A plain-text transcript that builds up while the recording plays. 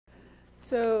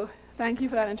So thank you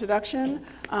for that introduction.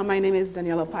 My name is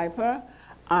Daniela Piper.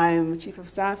 I'm Chief of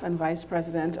Staff and Vice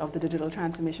President of the Digital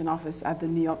Transformation Office at the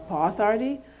New York Power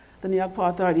Authority. The New York Power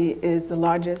Authority is the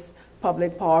largest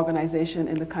public power organization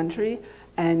in the country,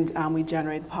 and we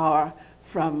generate power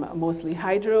from mostly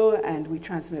hydro, and we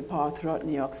transmit power throughout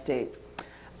New York State.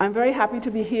 I'm very happy to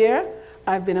be here.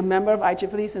 I've been a member of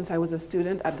IEEE since I was a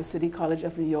student at the City College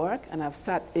of New York, and I've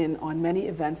sat in on many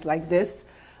events like this,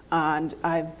 and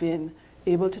I've been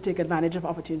able to take advantage of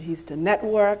opportunities to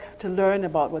network, to learn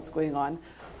about what's going on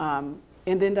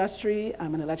in the industry.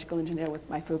 I'm an electrical engineer with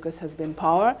my focus has been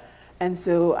power, and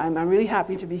so I'm really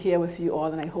happy to be here with you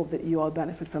all, and I hope that you all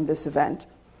benefit from this event.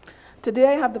 Today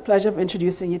I have the pleasure of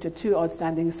introducing you to two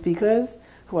outstanding speakers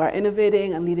who are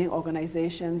innovating and leading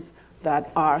organizations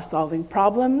that are solving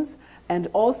problems and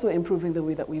also improving the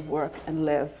way that we work and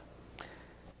live.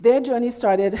 Their journey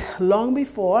started long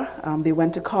before they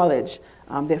went to college,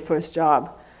 their first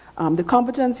job. The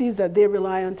competencies that they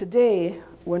rely on today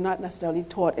were not necessarily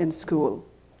taught in school.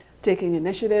 Taking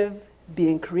initiative,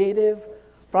 being creative,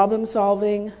 problem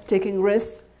solving, taking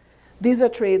risks, these are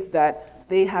traits that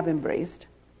they have embraced.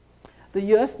 The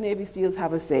US Navy SEALs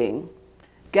have a saying,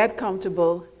 get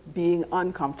comfortable being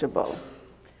uncomfortable,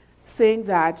 saying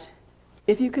that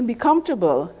if you can be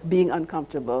comfortable being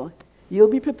uncomfortable, you'll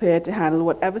be prepared to handle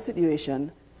whatever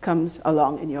situation comes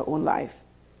along in your own life.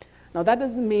 Now, that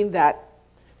doesn't mean that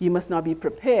you must not be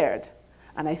prepared,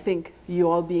 and I think you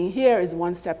all being here is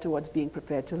one step towards being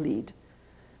prepared to lead.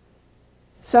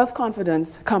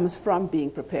 Self-confidence comes from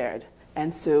being prepared,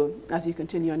 and so as you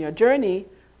continue on your journey,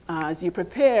 as you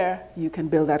prepare, you can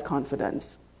build that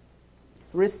confidence.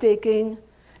 Risk-taking,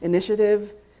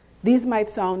 initiative, these might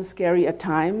sound scary at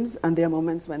times, and there are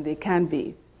moments when they can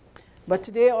be. But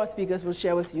today our speakers will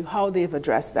share with you how they've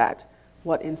addressed that,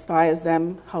 what inspires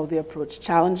them, how they approach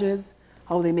challenges,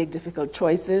 how they make difficult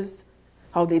choices,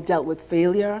 how they dealt with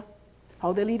failure,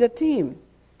 how they lead a team,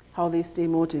 how they stay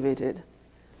motivated,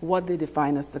 what they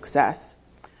define as success.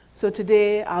 So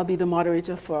today I'll be the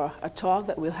moderator for a talk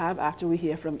that we'll have after we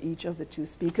hear from each of the two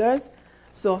speakers.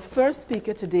 So our first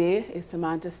speaker today is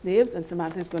Samantha Snaves, and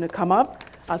Samantha is going to come up.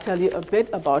 I'll tell you a bit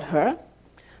about her.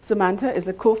 Samantha is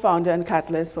a co-founder and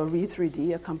catalyst for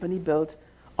Re3D, a company built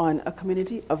on a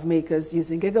community of makers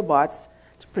using gigabots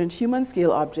to print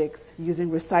human-scale objects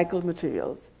using recycled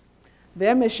materials.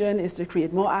 Their mission is to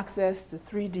create more access to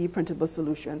 3D printable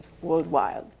solutions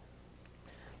worldwide.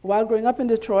 While growing up in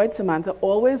Detroit, Samantha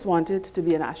always wanted to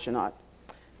be an astronaut,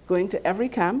 going to every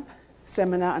camp,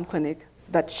 seminar, and clinic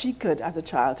that she could as a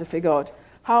child to figure out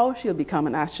how she'll become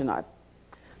an astronaut.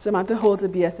 Samantha holds a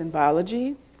BS in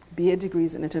biology, BA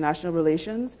degrees in international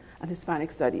relations and Hispanic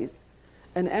studies,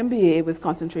 an MBA with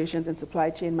concentrations in supply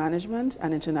chain management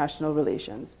and international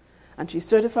relations, and she's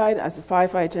certified as a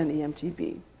firefighter in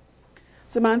EMTB.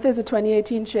 Samantha is a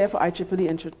 2018 chair for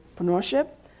IEEE Entrepreneurship.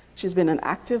 She's been an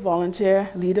active volunteer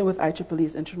leader with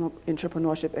IEEE's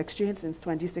Entrepreneurship Exchange since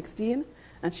 2016,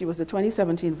 and she was the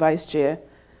 2017 vice chair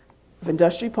of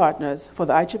industry partners for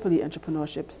the IEEE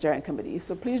Entrepreneurship Steering Committee.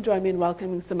 So please join me in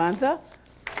welcoming Samantha.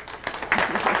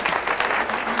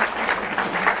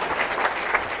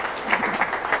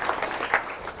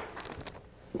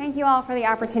 Thank you all for the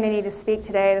opportunity to speak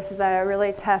today. This is a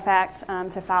really tough act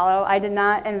to follow. I did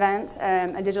not invent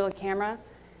a digital camera,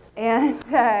 and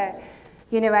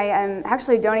you know, I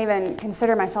actually don't even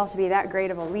consider myself to be that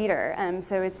great of a leader.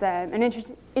 So it's an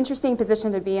interesting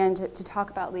position to be in to talk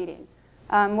about leading.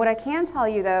 What I can tell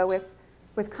you, though,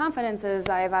 with confidence is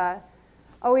I've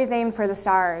always aimed for the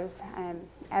stars.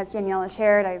 As Daniela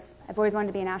shared, I've always wanted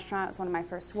to be an astronaut. It's one of my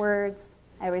first words.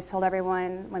 I always told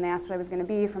everyone when they asked what I was going to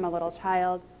be from a little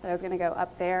child that I was going to go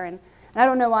up there. And I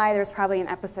don't know why, there's probably an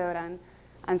episode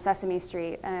on Sesame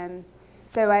Street.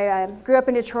 So I grew up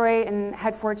in Detroit and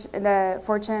had the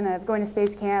fortune of going to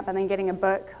space camp and then getting a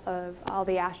book of all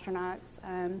the astronauts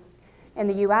in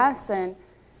the US. And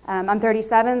I'm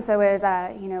 37, so as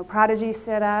you know, Prodigy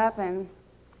stood up, and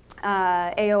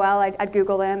AOL, I'd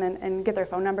Google them and get their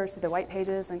phone numbers to the white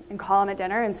pages and call them at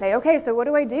dinner and say, okay, so what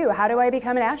do I do? How do I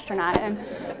become an astronaut? And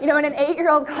you know, when an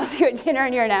 8-year-old calls you at dinner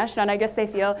and you're an astronaut, I guess they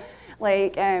feel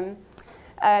like they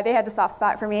had a soft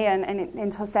spot for me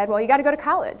and said, well, you got to go to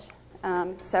college.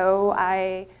 So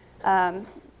I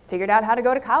figured out how to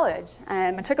go to college.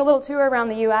 I took a little tour around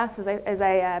the US as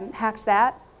I hacked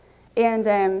that.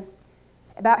 And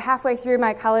about halfway through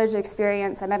my college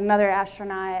experience, I met another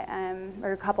astronaut,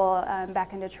 or a couple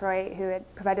back in Detroit, who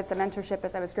had provided some mentorship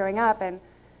as I was growing up. And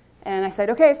I said,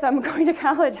 okay, so I'm going to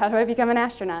college. How do I become an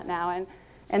astronaut now?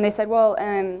 And they said, well,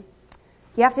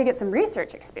 you have to get some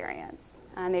research experience.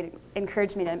 And they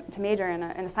encouraged me to major in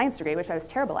a science degree, which I was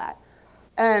terrible at.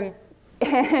 And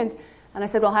I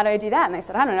said, well, how do I do that? And they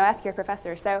said, I don't know, ask your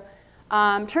professor. So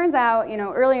turns out,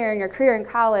 earlier in your career in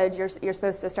college, you're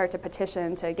supposed to start to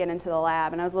petition to get into the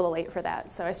lab, and I was a little late for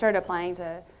that. So I started applying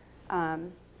to,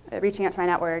 reaching out to my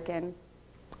network and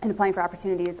applying for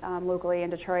opportunities locally in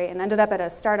Detroit, and ended up at a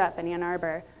startup in Ann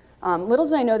Arbor. Little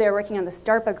did I know they were working on this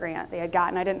DARPA grant they had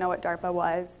gotten. I didn't know what DARPA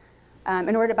was,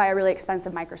 in order to buy a really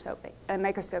expensive microscope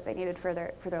they needed for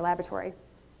their laboratory.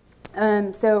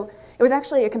 So it was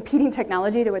actually a competing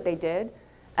technology to what they did,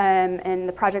 and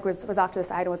the project was off to the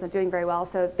side and wasn't doing very well.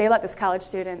 So they let this college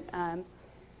student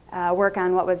work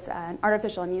on what was an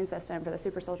artificial immune system for the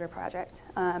Super Soldier project.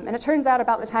 And it turns out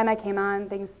about the time I came on,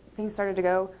 things started to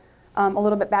go a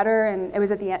little bit better, and it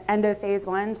was at the end of phase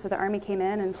 1, so the Army came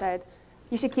in and said,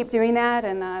 you should keep doing that,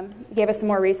 and gave us some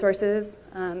more resources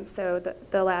so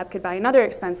the lab could buy another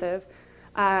expensive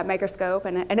microscope.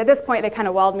 And at this point, they kind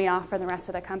of walled me off from the rest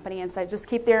of the company and said, just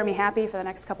keep there and be happy for the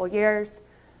next couple of years.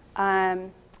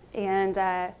 And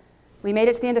we made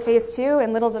it to the end of phase 2,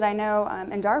 and little did I know,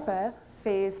 in DARPA,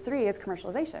 phase 3 is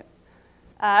commercialization.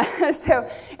 So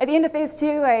at the end of phase 2,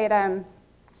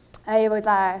 I was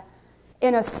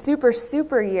in a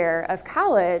super year of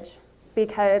college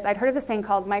because I'd heard of this thing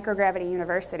called Microgravity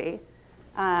University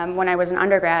when I was an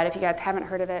undergrad. If you guys haven't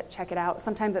heard of it, check it out.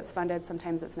 Sometimes it's funded,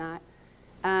 sometimes it's not.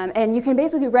 And you can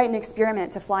basically write an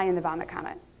experiment to fly in the vomit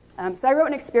comet. So I wrote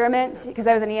an experiment because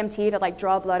I was an EMT to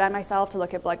draw blood on myself to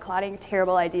look at blood clotting.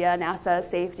 Terrible idea, NASA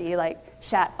safety,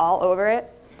 shat all over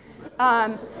it.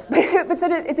 But so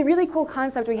it's a really cool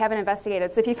concept we haven't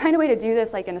investigated. So if you find a way to do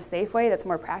this in a safe way that's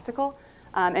more practical,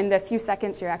 in the few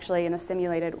seconds you're actually in a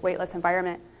simulated weightless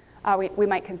environment, we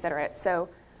might consider it. So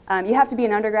you have to be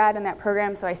an undergrad in that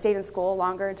program, so I stayed in school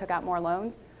longer and took out more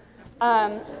loans.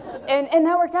 And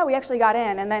that worked out. We actually got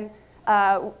in. And then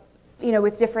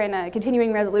with different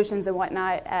continuing resolutions and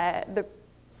whatnot,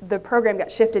 the program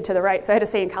got shifted to the right, so I had to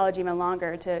stay in college even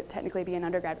longer to technically be an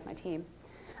undergrad with my team.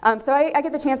 So I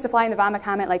get the chance to fly in the vomit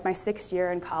comet my 6th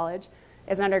year in college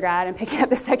as an undergrad and picking up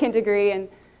the 2nd degree.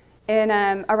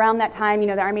 And around that time,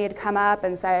 the Army had come up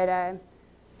and said,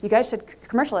 you guys should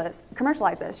commercialize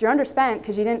this. You're underspent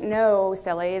because you didn't know,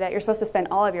 silly, that you're supposed to spend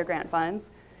all of your grant funds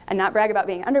and not brag about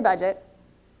being under budget.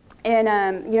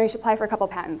 And you should apply for a couple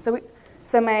patents.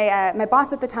 So my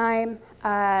boss at the time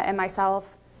and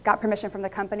myself got permission from the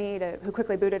company who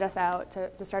quickly booted us out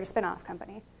to start a spin-off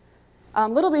company.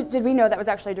 Little did we know that was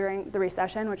actually during the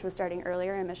recession, which was starting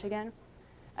earlier in Michigan.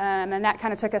 And that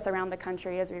kind of took us around the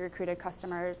country as we recruited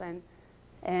customers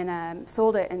and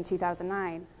sold it in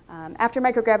 2009. After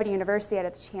Microgravity University, I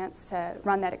had a chance to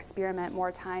run that experiment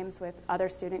more times with other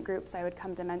student groups I would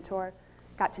come to mentor,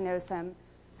 got to know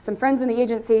some friends in the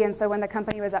agency, and so when the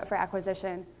company was up for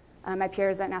acquisition, my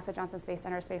peers at NASA Johnson Space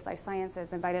Center Space Life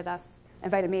Sciences invited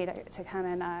me to come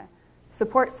and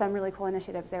support some really cool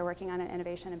initiatives they were working on in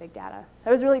innovation and big data.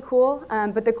 That was really cool,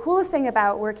 but the coolest thing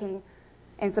about working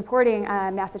and supporting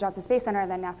NASA Johnson Space Center and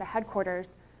then NASA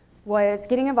headquarters was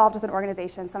getting involved with an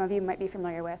organization some of you might be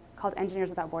familiar with called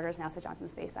Engineers Without Borders, NASA Johnson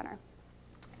Space Center.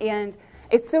 And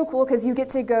it's so cool because you get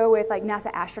to go with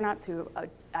NASA astronauts, who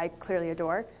I clearly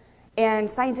adore, and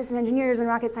scientists and engineers and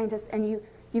rocket scientists, and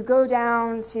you go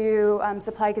down to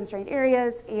supply-constrained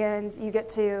areas, and you get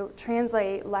to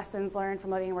translate lessons learned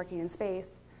from living and working in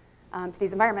space to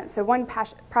these environments. So one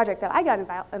project that I got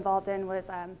involved in was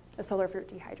a solar fruit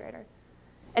dehydrator.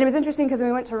 And it was interesting because when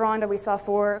we went to Rwanda, we saw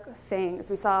 4 things.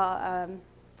 We saw,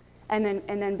 and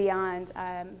then beyond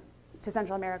to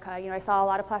Central America, I saw a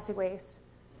lot of plastic waste.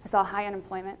 I saw high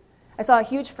unemployment. I saw a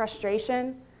huge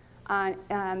frustration on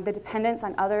the dependence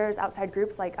on others, outside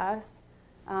groups like us,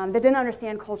 that didn't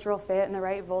understand cultural fit and the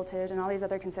right voltage and all these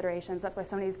other considerations. That's why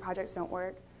so many of these projects don't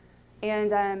work. And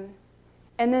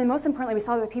then most importantly, we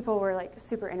saw that people were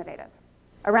super innovative.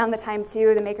 Around the time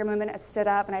too, the maker movement had stood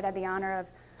up, and I'd had the honor of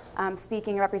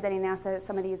speaking and representing NASA at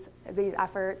some of these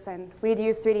efforts. And we had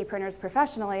used 3D printers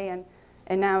professionally,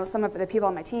 and now some of the people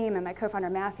on my team and my co-founder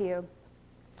Matthew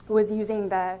was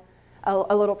using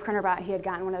a little printer bot he had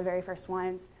gotten, one of the very first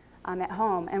ones, at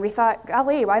home. And we thought,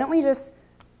 golly, why don't we just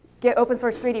get open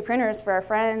source 3D printers for our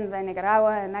friends in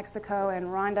Nicaragua and Mexico and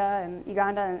Rwanda and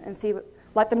Uganda and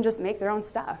let them just make their own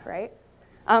stuff, right?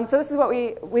 So this is what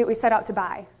we set out to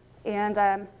buy.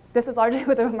 And this is largely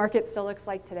what the market still looks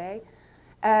like today.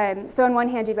 So on one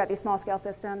hand, you've got these small scale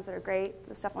systems that are great.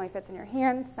 The stuff only fits in your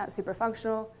hand. It's not super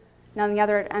functional. And on the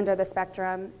other end of the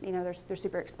spectrum, they're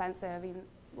super expensive even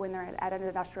when they're at an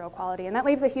industrial quality. And that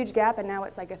leaves a huge gap, and now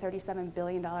it's a $37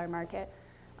 billion market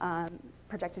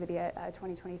projected to be at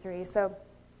 2023. So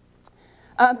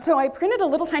I printed a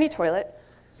little tiny toilet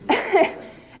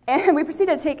And we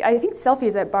proceeded to take, I think,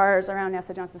 selfies at bars around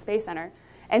NASA Johnson Space Center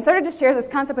and started to share this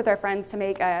concept with our friends to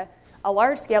make a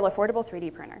large-scale, affordable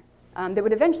 3D printer that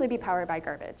would eventually be powered by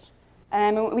garbage.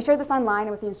 And we shared this online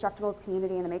and with the Instructables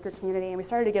community and the maker community, and we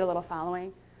started to get a little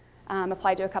following,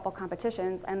 applied to a couple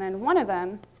competitions, and then one of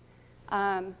them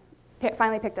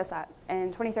finally picked us up. In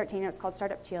 2013, it was called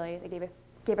Startup Chile. They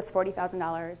gave us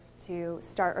 $40,000 to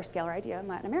start or scale our idea in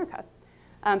Latin America.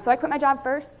 So I quit my job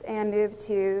first and moved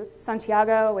to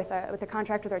Santiago with a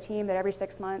contract with our team that every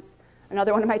 6 months,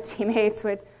 another one of my teammates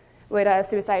would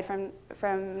suicide from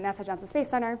NASA Johnson Space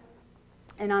Center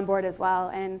and on board as well.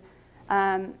 And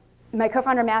my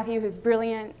co-founder Matthew, who's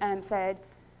brilliant, said,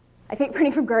 I think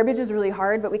printing from garbage is really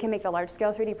hard, but we can make the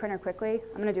large-scale 3D printer quickly.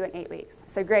 I'm going to do it in 8 weeks. I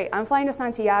said, great, I'm flying to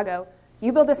Santiago.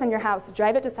 You build this in your house,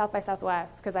 drive it to South by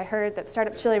Southwest, because I heard that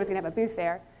Startup Chile was going to have a booth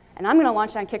there, and I'm going to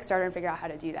launch it on Kickstarter and figure out how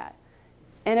to do that.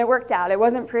 And it worked out. It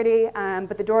wasn't pretty,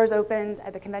 but the doors opened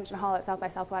at the convention hall at South by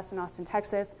Southwest in Austin,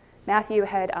 Texas. Matthew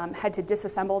had to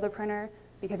disassemble the printer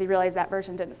because he realized that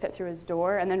version didn't fit through his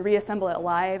door, and then reassemble it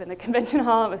live in the convention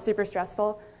hall. It was super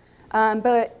stressful.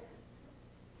 But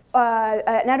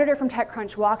an editor from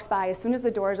TechCrunch walks by as soon as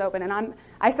the doors open, and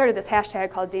I started this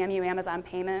hashtag called Damn You Amazon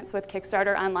Payments with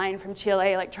Kickstarter online from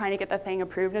Chile, like trying to get the thing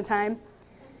approved in time.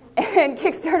 And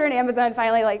Kickstarter and Amazon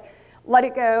finally let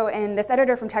it go, and this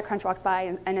editor from TechCrunch walks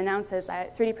by and announces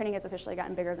that 3D printing has officially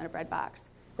gotten bigger than a bread box.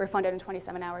 We were funded in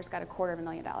 27 hours, got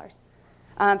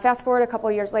 $250,000. Fast forward a couple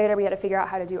of years later, we had to figure out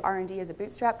how to do R&D as a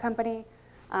bootstrap company,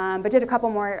 but did a couple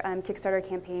more Kickstarter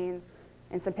campaigns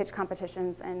and some pitch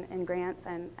competitions and grants,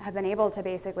 and have been able to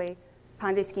basically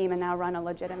Ponzi scheme and now run a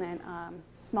legitimate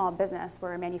small business.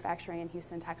 We're manufacturing in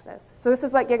Houston, Texas. So this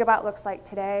is what Gigabot looks like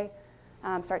today.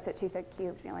 Starts at 2 foot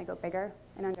cubed. We only go bigger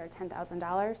and under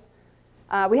 $10,000.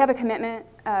 We have a commitment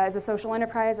as a social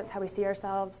enterprise. That's how we see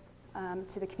ourselves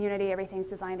to the community. Everything's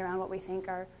designed around what we think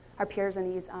our peers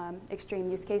in these extreme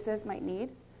use cases might need.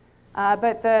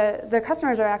 But the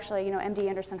customers are actually, MD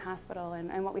Anderson Hospital,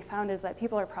 and what we found is that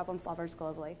people are problem solvers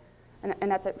globally,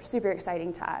 and that's super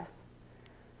exciting to us.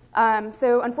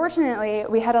 So unfortunately,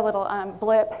 we had a little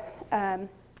blip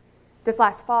this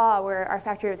last fall where our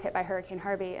factory was hit by Hurricane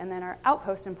Harvey, and then our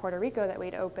outpost in Puerto Rico that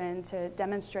we'd opened to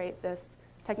demonstrate this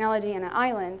technology in an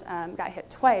island got hit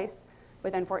twice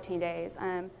within 14 days.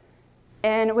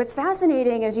 And what's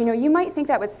fascinating is, you might think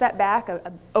that would set back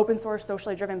an open source,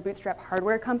 socially driven bootstrap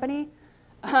hardware company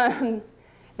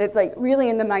that's really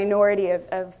in the minority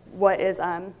of what is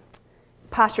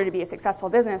postured to be a successful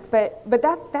business. But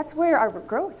that's where our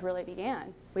growth really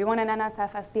began. We won an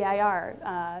NSF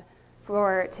SBIR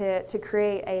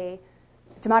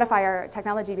to modify our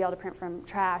technology to be able to print from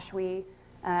trash. We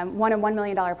won a $1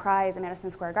 million prize in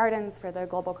Madison Square Gardens for the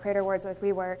Global Creator Awards with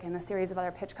WeWork and a series of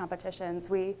other pitch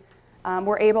competitions. We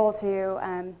were able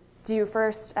to do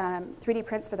first 3D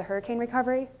prints for the hurricane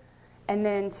recovery, and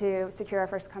then to secure our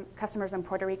first customers in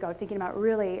Puerto Rico, thinking about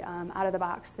really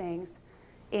out-of-the-box things.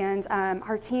 And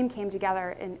our team came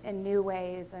together in new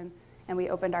ways, and we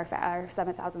opened our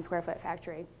 7,000 square foot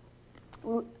factory.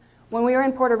 When we were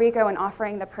in Puerto Rico and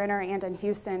offering the printer and in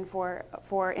Houston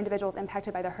for individuals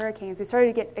impacted by the hurricanes, we started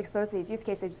to get exposed to these use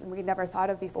cases we'd never thought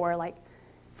of before, like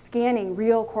scanning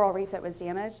real coral reef that was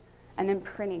damaged and then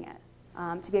printing it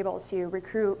to be able to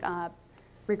recruit an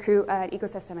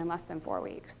ecosystem in less than 4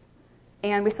 weeks.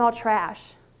 And we saw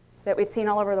trash that we'd seen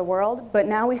all over the world, but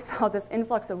now we saw this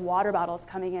influx of water bottles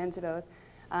coming into both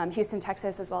Houston,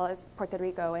 Texas, as well as Puerto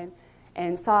Rico,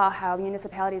 and saw how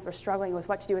municipalities were struggling with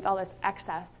what to do with all this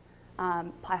excess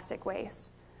plastic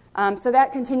waste. So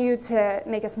that continued to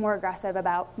make us more aggressive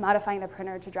about modifying the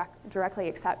printer to directly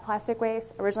accept plastic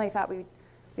waste. Originally thought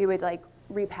we would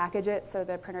repackage it so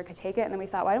the printer could take it, and then we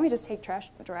thought, why don't we just take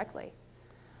trash directly?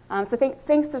 So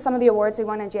thanks to some of the awards we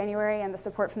won in January and the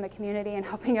support from the community and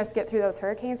helping us get through those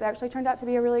hurricanes, it actually turned out to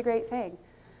be a really great thing.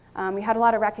 We had a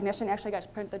lot of recognition. Actually got to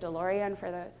print the DeLorean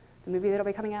for the movie that'll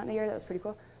be coming out in a year. That was pretty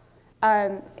cool.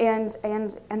 And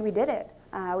we did it.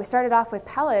 We started off with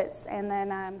pellets, and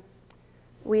then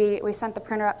we sent the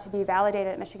printer up to be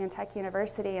validated at Michigan Tech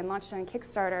University and launched it on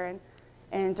Kickstarter.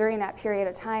 And during that period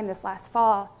of time, this last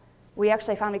fall, we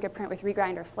actually found a good print with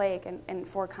regrind or flake in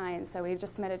 4 kinds. So we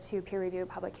just submitted 2 peer-reviewed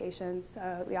publications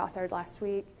we authored last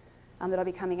week that'll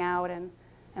be coming out, and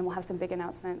we'll have some big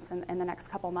announcements in the next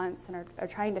couple months, and are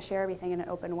trying to share everything in an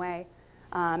open way.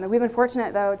 And we've been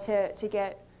fortunate, though, to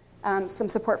get some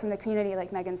support from the community,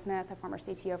 like Megan Smith, a former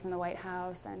CTO from the White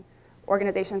House, and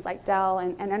organizations like Dell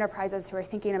and enterprises who are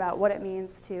thinking about what it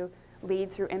means to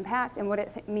lead through impact and what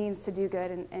it means to do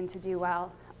good and to do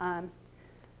well.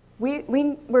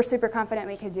 we were super confident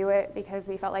we could do it because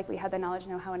we felt like we had the knowledge,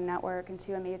 know-how, and network, and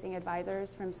 2 amazing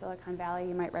advisors from Silicon Valley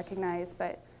you might recognize.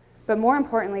 But more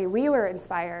importantly, we were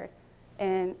inspired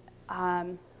in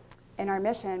our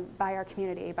mission by our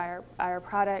community, by our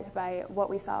product, by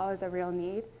what we saw as a real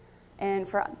need. And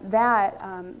for that,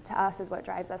 to us, is what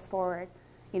drives us forward.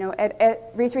 You know,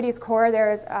 at Re3D's core,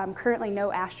 there's currently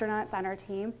no astronauts on our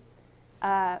team.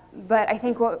 But I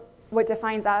think what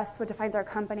defines us, what defines our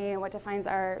company, and what defines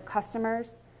our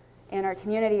customers and our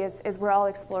community is we're all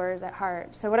explorers at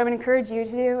heart. So what I would encourage you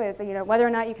to do is that, you know, whether or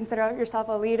not you consider yourself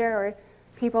a leader or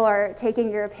people are taking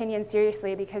your opinion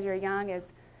seriously because you're young, is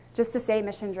just to stay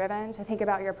mission-driven, to think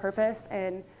about your purpose.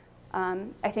 And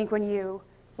I think when you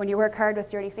work hard with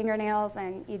dirty fingernails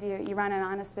and you run an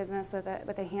honest business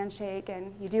with a handshake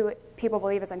and you do what people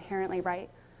believe is inherently right,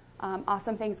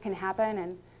 awesome things can happen.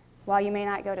 And while you may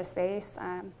not go to space,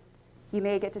 you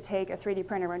may get to take a 3D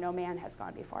printer where no man has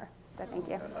gone before. So thank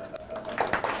you.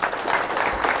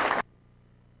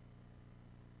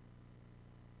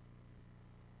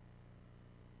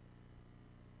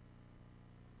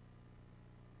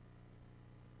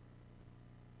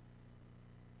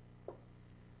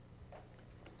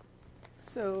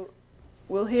 So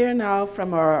we'll hear now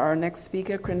from our next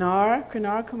speaker, Krinar.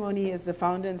 Krinar Kamoni is the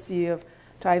founder and CEO of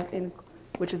Type Inc.,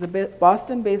 which is a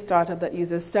Boston-based startup that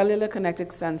uses cellular connected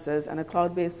sensors and a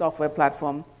cloud-based software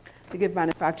platform to give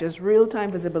manufacturers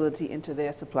real-time visibility into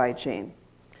their supply chain.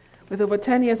 With over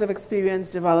 10 years of experience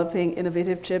developing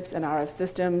innovative chips and RF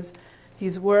systems,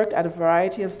 he's worked at a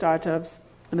variety of startups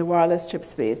in the wireless chip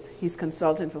space. He's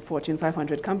consultant for Fortune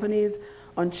 500 companies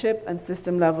on chip and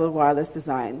system-level wireless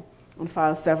design and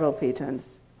filed several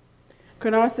patents.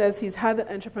 Krinar says he's had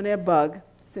the entrepreneur bug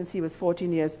since he was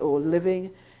 14 years old,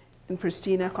 living in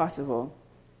Pristina, Kosovo.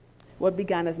 What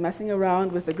began as messing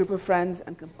around with a group of friends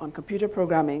on computer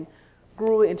programming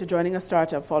grew into joining a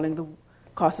startup following the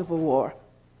Kosovo War.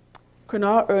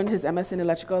 Krinar earned his MS in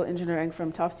electrical engineering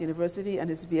from Tufts University and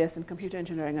his BS in computer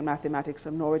engineering and mathematics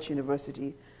from Norwich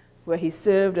University, where he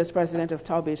served as president of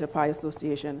Tau Beta Pi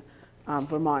Association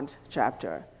Vermont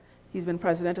chapter. He's been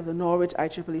president of the Norwich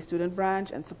IEEE student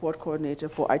branch and support coordinator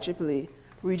for IEEE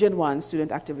Region 1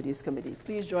 Student Activities Committee.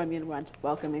 Please join me in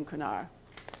welcoming Krinar.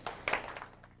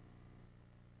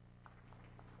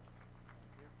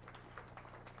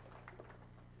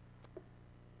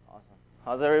 Awesome.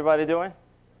 How's everybody doing?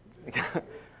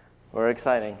 We're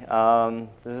exciting.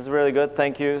 This is really good.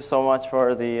 Thank you so much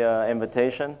for the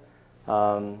invitation.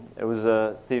 It was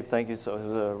Steve, thank you. It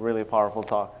was a really powerful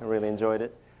talk. I really enjoyed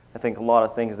it. I think a lot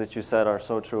of things that you said are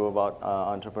so true about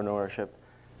entrepreneurship.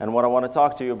 And what I want to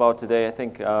talk to you about today, I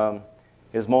think,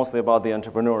 is mostly about the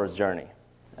entrepreneur's journey.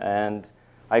 And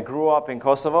I grew up in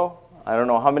Kosovo. I don't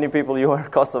know how many people you where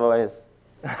Kosovo is.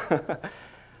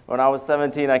 When I was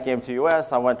 17, I came to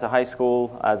US. I went to high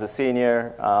school as a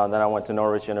senior. Then I went to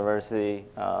Norwich University,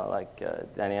 like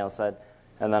Danielle said.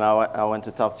 And then I went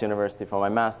to Tufts University for my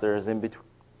master's. In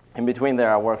between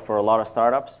there, I worked for a lot of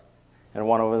startups. And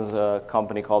one was a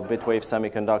company called Bitwave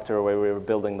Semiconductor, where we were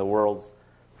building the world's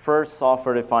first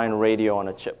software-defined radio on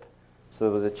a chip. So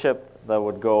there was a chip that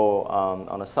would go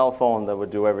on a cell phone that would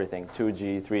do everything,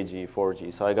 2G, 3G,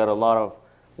 4G. So I got a lot of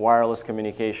wireless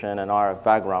communication and RF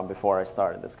background before I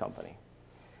started this company.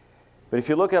 But if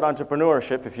you look at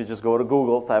entrepreneurship, if you just go to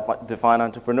Google, type define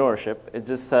entrepreneurship, it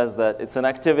just says that it's an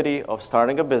activity of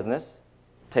starting a business,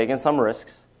 taking some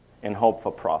risks, and hope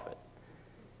for profit.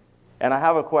 And I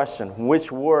have a question.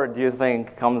 Which word do you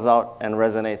think comes out and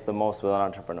resonates the most with an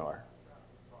entrepreneur?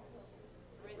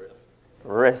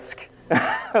 Risk.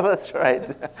 That's right.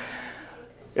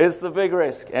 It's the big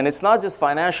risk. And it's not just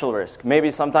financial risk. Maybe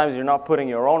sometimes you're not putting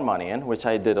your own money in, which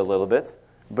I did a little bit,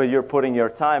 but you're putting your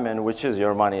time in, which is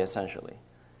your money essentially.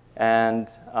 And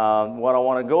what I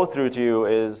want to go through to you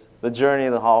is the journey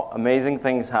of how amazing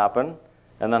things happen,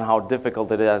 and then how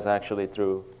difficult it is actually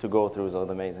to go through those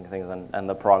amazing things and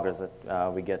the progress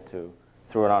that we get to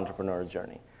through an entrepreneur's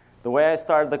journey. The way I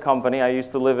started the company, I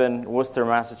used to live in Worcester,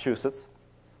 Massachusetts.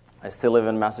 I still live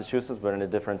in Massachusetts, but in a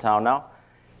different town now.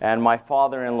 And my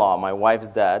father-in-law, my wife's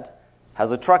dad,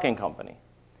 has a trucking company.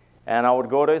 And I would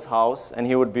go to his house, and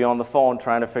he would be on the phone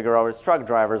trying to figure out where his truck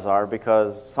drivers are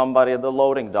because somebody at the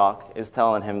loading dock is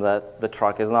telling him that the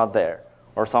truck is not there.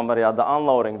 Or somebody at the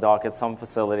unloading dock at some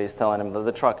facility is telling him that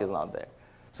the truck is not there.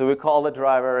 So we called the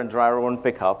driver, and the driver wouldn't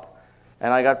pick up.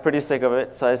 And I got pretty sick of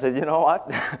it, so I said, you know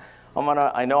what?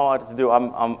 I know how to do,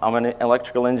 I'm an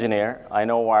electrical engineer. I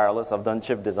know wireless, I've done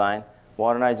chip design.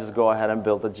 Why don't I just go ahead and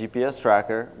build a GPS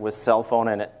tracker with cell phone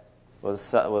in it, with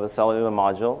a cellular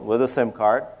module, with a SIM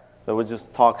card that would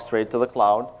just talk straight to the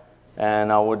cloud,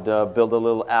 And I would build a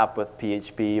little app with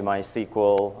PHP,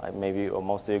 MySQL. Maybe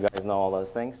most of you guys know all those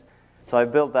things. So I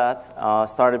built that,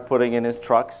 started putting in his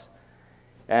trucks.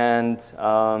 And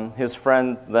his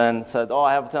friend then said, oh,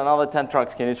 I have another 10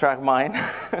 trucks. Can you track mine?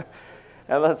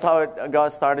 And that's how it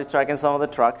got started tracking some of the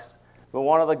trucks. But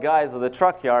one of the guys at the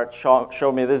truck yard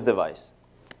showed me this device.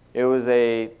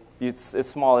 It's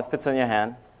small, it fits in your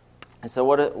hand. I said,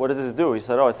 what does this do? He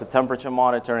said, oh, it's a temperature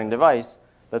monitoring device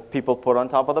that people put on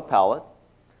top of the pallet.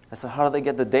 I said, how do they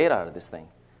get the data out of this thing?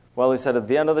 Well, he said, at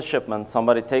the end of the shipment,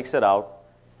 somebody takes it out,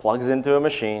 plugs into a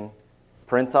machine,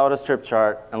 prints out a strip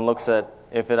chart, and looks at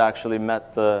if it actually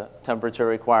met the temperature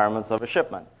requirements of a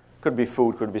shipment. Could be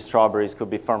food, could be strawberries, could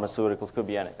be pharmaceuticals, could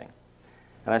be anything.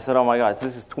 And I said, oh my God,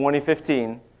 this is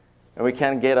 2015, and we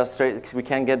can't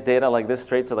get data like this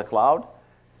straight to the cloud.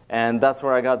 And that's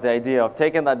where I got the idea of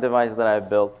taking that device that I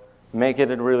built, make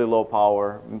it at really low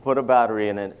power, and put a battery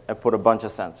in it, and put a bunch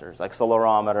of sensors,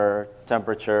 accelerometer,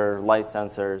 temperature, light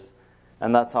sensors.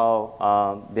 And that's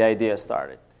how the idea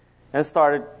started. And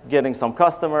started getting some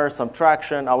customers, some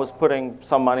traction. I was putting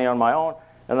some money on my own,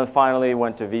 and then finally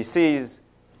went to VCs.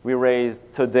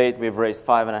 To date, we've raised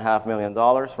 $5.5 million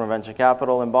from venture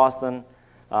capital in Boston.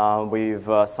 We've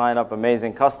signed up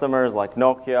amazing customers like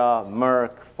Nokia,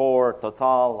 Merck, Ford,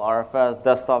 Total, RFS,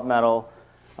 Desktop Metal,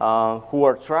 who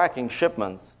are tracking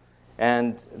shipments.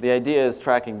 And the idea is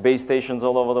tracking base stations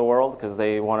all over the world because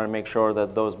they want to make sure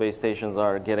that those base stations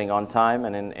are getting on time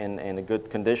and in a good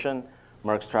condition.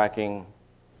 Merck's tracking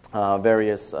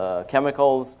various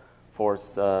chemicals.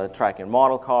 Ford's tracking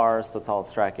model cars.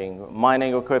 Total's tracking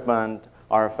mining equipment.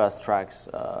 RFS tracks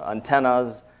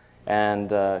antennas and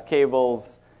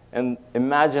cables. And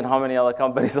imagine how many other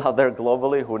companies out there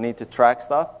globally who need to track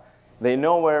stuff. They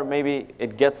know where maybe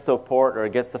it gets to a port or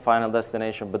it gets to final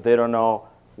destination, but they don't know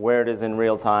where it is in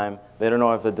real time. They don't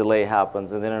know if a delay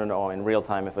happens, and they don't know in real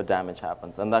time if a damage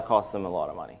happens. And that costs them a lot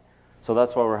of money. So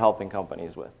that's what we're helping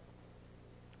companies with.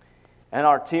 And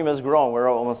our team has grown. We're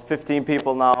almost 15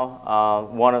 people now.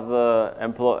 One of the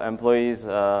employees,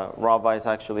 Rob Weiss,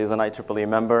 actually is an IEEE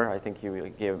member. I think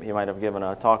he might have given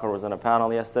a talk or was in a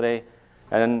panel yesterday.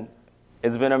 And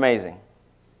it's been amazing.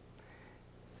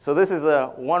 So this is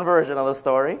one version of the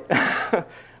story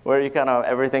where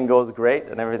everything goes great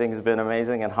and everything's been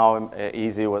amazing and how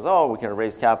easy it was. Oh, we can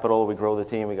raise capital, we grow the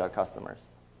team, we got customers.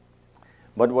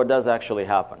 But what does actually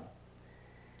happen?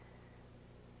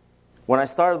 When I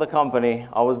started the company,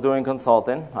 I was doing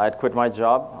consulting. I had quit my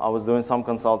job. I was doing some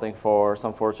consulting for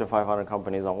some Fortune 500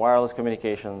 companies on wireless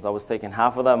communications. I was taking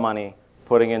half of that money,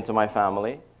 putting into my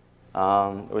family,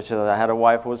 which is, I had a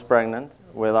wife who was pregnant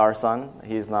with our son.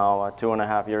 He's now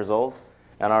 2.5 years old.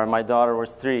 And my daughter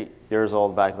was 3 years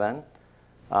old back then.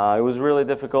 It was really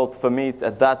difficult for me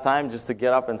at that time just to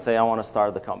get up and say, I want to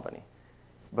start the company.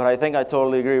 But I think I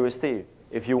totally agree with Steve.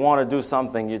 If you want to do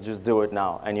something, you just do it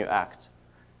now and you act.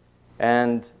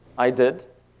 And I did.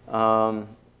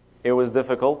 It was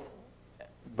difficult,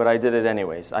 but I did it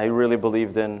anyways. I really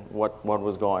believed in what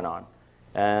was going on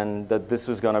and that this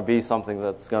was going to be something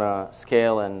that's going to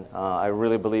scale, and I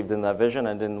really believed in that vision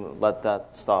and didn't let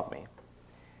that stop me.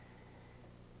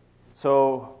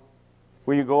 So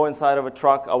when you go inside of a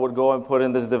truck, I would go and put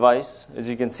in this device, as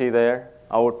you can see there.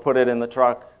 I would put it in the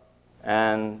truck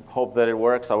and hope that it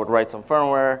works. I would write some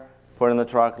firmware, put it in the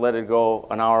truck, let it go.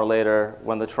 An hour later,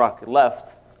 when the truck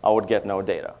left, I would get no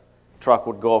data. Truck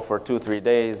would go for 2-3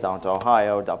 days down to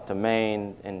Ohio, up to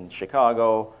Maine, in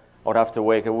Chicago. I would have to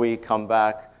wait a week, come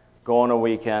back, go on a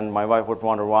weekend. My wife would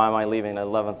wonder, why am I leaving at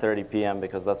 11:30 p.m.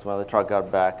 because that's when the truck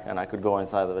got back, and I could go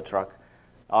inside of the truck,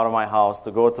 out of my house,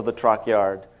 to go to the truck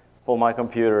yard, pull my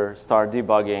computer, start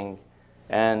debugging.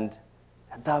 And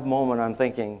at that moment, I'm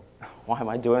thinking, why am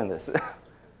I doing this?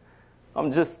 I'm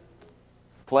just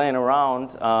playing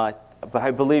around, but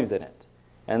I believed in it.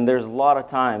 And there's a lot of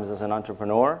times as an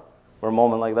entrepreneur where a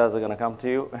moment like that is going to come to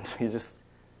you, and I should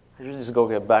just go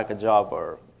get back a job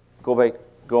or go make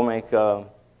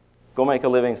a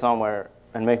living somewhere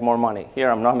and make more money. Here,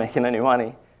 I'm not making any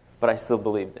money, but I still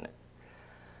believed in it.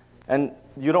 And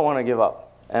you don't want to give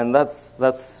up. And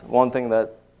that's one thing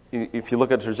that, if you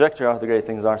look at the trajectory of how great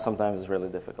things are, sometimes it's really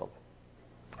difficult.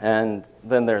 And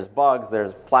then there's bugs,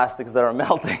 there's plastics that are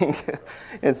melting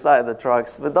inside the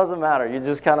trucks. But it doesn't matter. You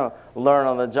just kind of learn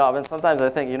on the job. And sometimes I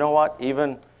think, you know what?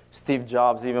 Even Steve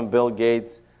Jobs, even Bill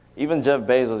Gates, even Jeff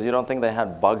Bezos, you don't think they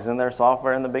had bugs in their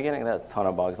software in the beginning? They had a ton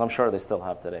of bugs. I'm sure they still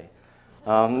have today.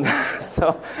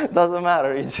 So it doesn't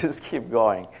matter. You just keep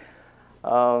going.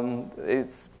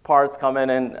 It's parts come in,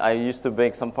 and I used to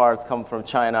make some parts come from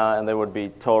China, and they would be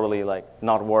totally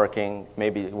not working,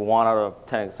 maybe 1 out of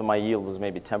 10. So my yield was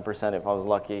maybe 10% if I was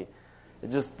lucky.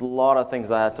 It's just a lot of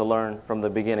things I had to learn from the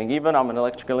beginning. Even I'm an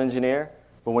electrical engineer,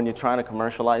 but when you're trying to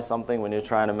commercialize something, when you're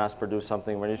trying to mass produce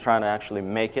something, when you're trying to actually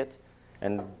make it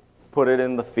and put it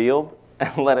in the field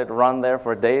and let it run there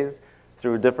for days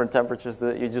through different temperatures,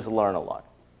 that you just learn a lot.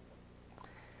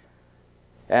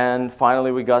 And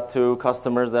finally, we got to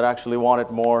customers that actually wanted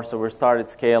more, so we started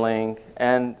scaling.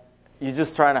 And you're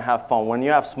just trying to have fun. When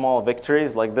you have small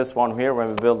victories, like this one here, when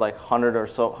we build like 100 or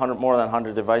so, more than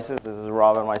 100 devices. This is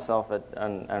Rob and myself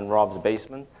and Rob's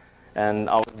basement. And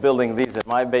I was building these in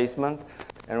my basement.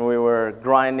 And we were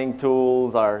grinding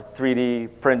tools. Our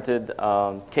 3D printed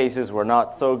cases were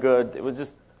not so good. It was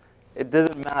just, it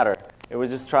doesn't matter. It was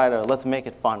just try to, let's make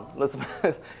it fun.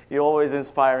 You're always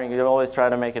inspiring. You always try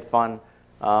to make it fun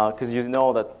because you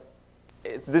know that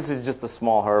this is just a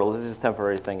small hurdle. This is just a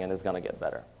temporary thing, and it's going to get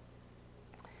better.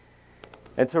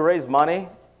 And to raise money,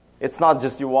 it's not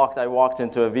just I walked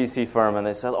into a VC firm, and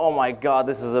they said, oh, my God,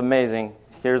 this is amazing.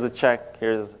 Here's a check.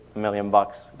 Here's $1 million.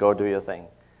 Go do your thing.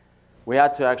 We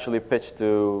had to actually pitch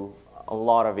to a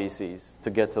lot of VCs to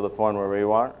get to the point where we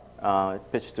were.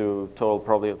 Pitched to a total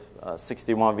probably of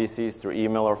 61 VCs through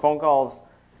email or phone calls.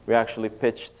 We actually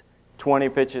pitched 20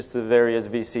 pitches to various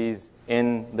VCs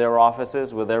in their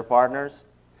offices with their partners.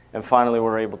 And finally, we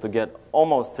were able to get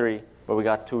almost 3, but we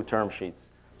got 2 term sheets.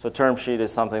 So term sheet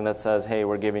is something that says, hey,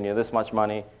 we're giving you this much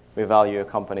money. We value your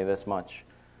company this much.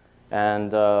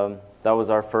 And that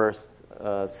was our first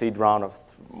seed round of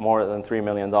more than $3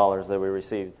 million that we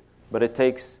received. But it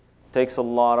takes a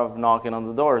lot of knocking on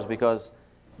the doors because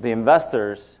the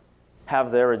investors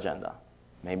have their agenda.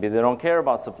 Maybe they don't care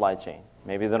about supply chain.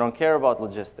 Maybe they don't care about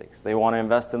logistics. They want to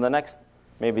invest in the next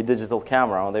maybe digital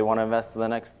camera, or they want to invest in the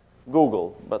next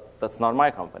Google, but that's not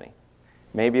my company.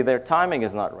 Maybe their timing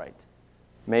is not right.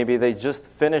 Maybe they just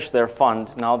finished their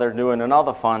fund, now they're doing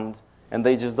another fund, and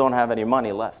they just don't have any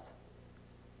money left.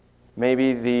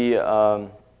 Maybe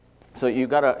so you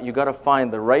gotta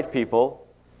find the right people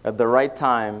at the right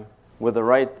time with the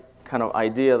right kind of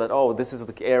idea that, oh, this is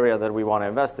the area that we want to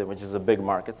invest in, which is a big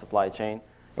market, supply chain,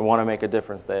 and want to make a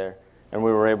difference there. And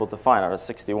we were able to find, out of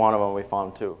 61 of them, we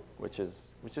found 2, which is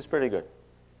pretty good.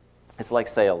 It's like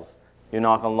sales. You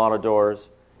knock on a lot of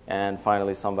doors, and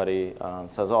finally somebody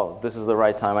says, oh, this is the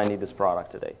right time, I need this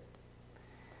product today.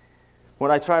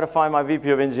 When I tried to find my VP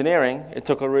of engineering, it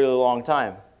took a really long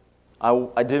time.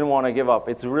 I didn't want to give up.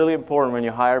 It's really important when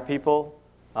you hire people,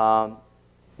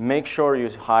 make sure you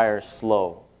hire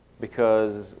slow.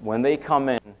 Because when they come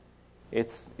in,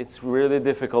 it's really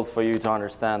difficult for you to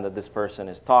understand that this person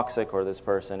is toxic or this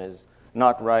person is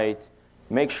not right.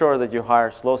 Make sure that you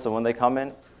hire slow so when they come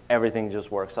in, everything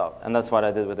just works out. And that's what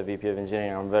I did with the VP of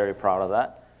Engineering. I'm very proud of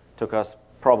that. Took us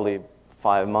probably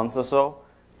 5 months or so,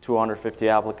 250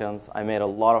 applicants. I made a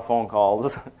lot of phone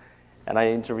calls, and I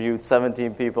interviewed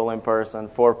 17 people in person,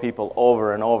 4 people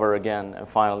over and over again, and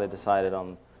finally decided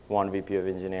on 1 VP of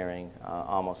Engineering,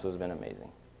 Amos, who's been amazing.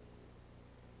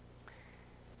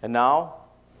 And now,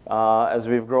 as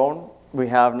we've grown, we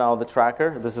have now the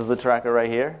tracker. This is the tracker right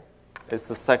here. It's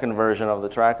the second version of the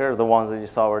tracker. The ones that you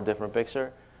saw were a different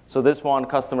picture. So this one,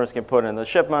 customers can put in the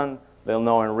shipment. They'll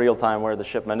know in real time where the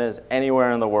shipment is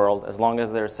anywhere in the world, as long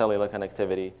as there's cellular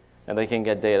connectivity. And they can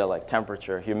get data like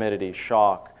temperature, humidity,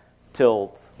 shock,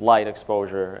 tilt, light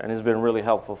exposure. And it's been really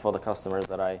helpful for the customers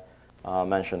that I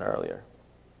mentioned earlier.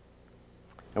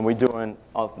 And we're doing,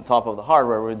 on top of the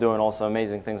hardware, we're doing also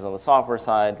amazing things on the software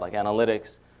side, like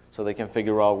analytics, so they can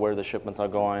figure out where the shipments are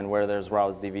going, where there's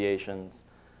routes deviations,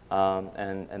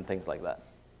 and things like that.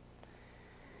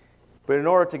 But in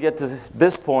order to get to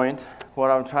this point,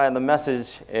 what I'm trying, the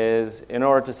message is, in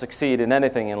order to succeed in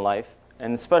anything in life,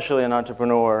 and especially an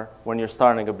entrepreneur, when you're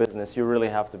starting a business, you really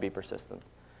have to be persistent.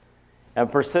 And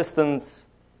persistence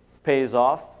pays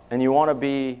off, and you want to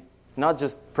be not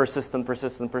just persistent,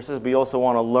 but you also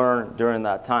want to learn during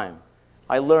that time.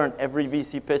 I learned every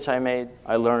VC pitch I made,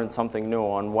 I learned something new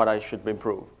on what I should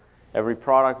improve. Every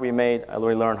product we made,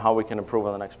 we learned how we can improve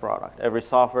on the next product. Every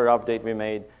software update we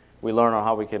made, we learn on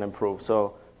how we can improve.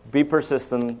 So be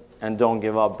persistent and don't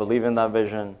give up. Believe in that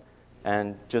vision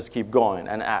and just keep going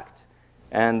and act.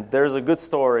 And there's a good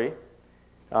story.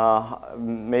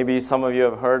 Maybe some of you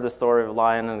have heard the story of a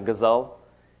lion and a gazelle.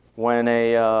 When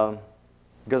a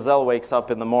gazelle wakes up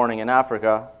in the morning in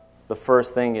Africa, the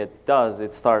first thing it does,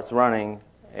 it starts running,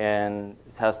 and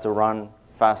it has to run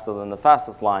faster than the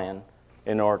fastest lion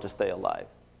in order to stay alive.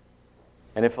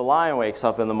 And if a lion wakes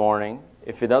up in the morning,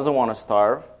 if he doesn't want to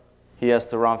starve, he has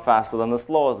to run faster than the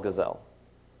slowest gazelle.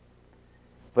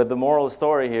 But the moral of the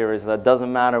story here is that it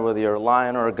doesn't matter whether you're a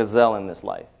lion or a gazelle in this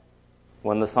life.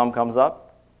 When the sun comes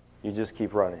up, you just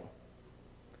keep running.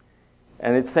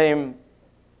 And it's same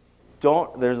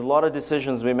there's a lot of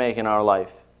decisions we make in our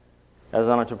life as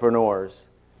entrepreneurs,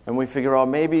 and we figure out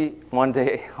maybe one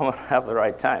day I'm going to have the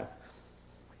right time.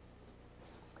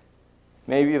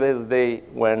 Maybe there's a day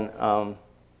when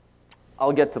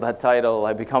I'll get to that title,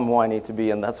 I become who I need to be,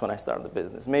 and that's when I start the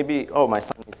business. Maybe, oh, my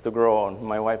son needs to grow, and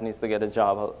my wife needs to get a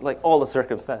job. Like all the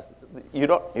circumstances, you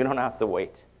don't have to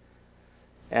wait.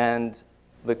 And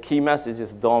the key message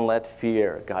is don't let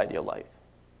fear guide your life.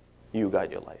 You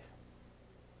guide your life.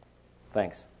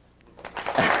 Thanks.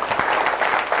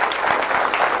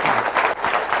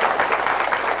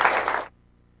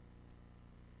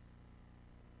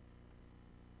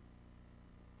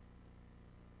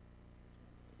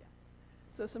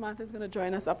 So Samantha's going to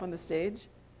join us up on the stage.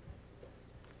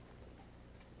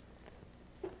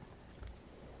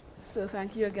 So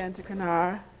thank you again to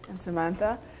Kunar and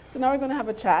Samantha. So now we're going to have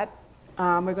a chat.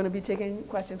 We're going to be taking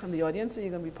questions from the audience, so you're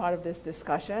going to be part of this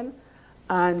discussion.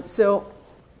 And so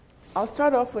I'll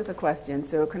start off with a question.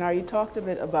 So Kunar, you talked a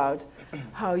bit about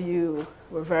how you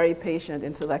were very patient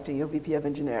in selecting your VP of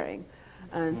Engineering.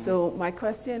 And so my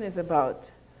question is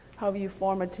about how you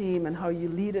form a team and how you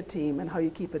lead a team and how you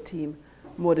keep a team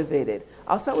motivated.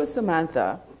 I'll start with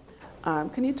Samantha.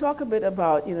 Can you talk a bit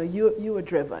about, you were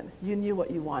driven, you knew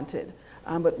what you wanted,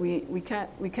 but we can't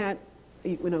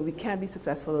be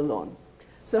successful alone.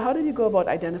 So how did you go about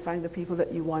identifying the people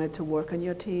that you wanted to work on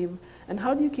your team, and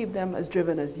how do you keep them as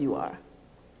driven as you are?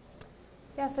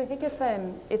 Yeah, so I think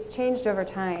it's changed over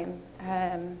time.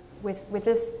 With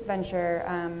this venture,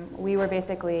 we were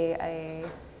basically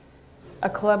a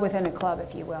club within a club,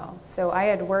 if you will. So I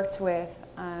had worked with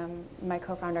my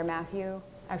co-founder Matthew,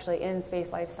 actually in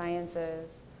space life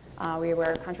sciences. We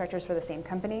were contractors for the same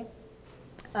company,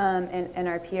 and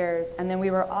our peers. And then we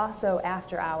were also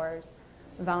after hours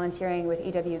volunteering with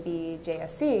EWB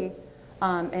JSC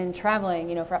and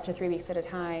traveling, for up to 3 weeks at a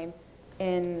time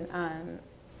in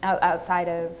outside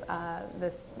of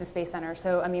the Space Center.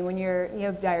 So I mean, when you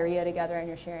have diarrhea together and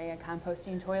you're sharing a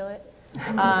composting toilet,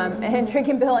 and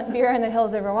drinking beer in the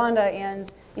hills of Rwanda,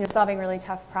 and solving really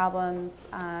tough problems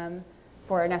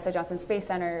for NASA Johnson Space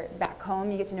Center back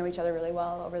home, you get to know each other really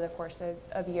well over the course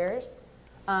of years.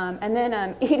 And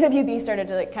then EWB started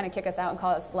to kind of kick us out and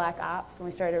call us Black Ops when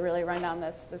we started to really run down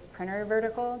this printer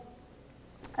vertical.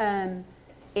 And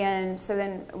so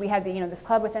then we had this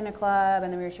club within a club,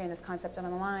 and then we were sharing this concept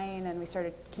online, and we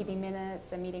started keeping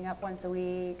minutes and meeting up once a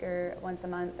week or once a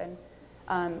month. And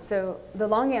so the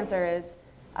long answer is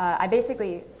I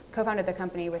basically co-founded the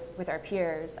company with our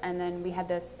peers, and then we had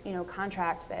this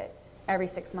contract that every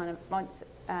 6 months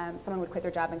someone would quit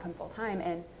their job and come full time,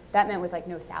 and that meant with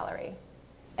no salary.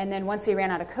 And then once we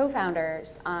ran out of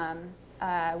co-founders,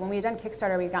 when we had done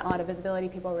Kickstarter, we'd gotten a lot of visibility.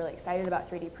 People were really excited about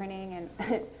 3D printing,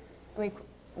 and we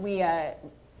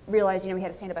realized we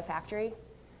had to stand up a factory.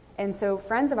 And so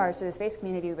friends of ours through the space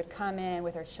community would come in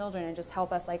with their children and just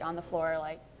help us on the floor,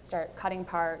 start cutting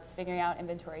parts, figuring out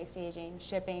inventory staging,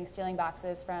 shipping, stealing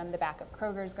boxes from the back of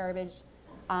Kroger's garbage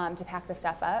to pack the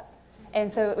stuff up.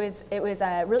 And so it was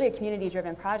really a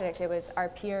community-driven project. It was our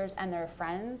peers and their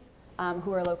friends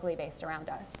who were locally based around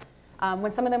us.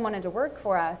 When some of them wanted to work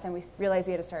for us and we realized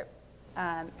we had to start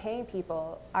paying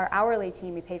people, our hourly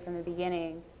team we paid from the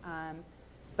beginning,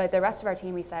 but the rest of our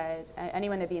team we said,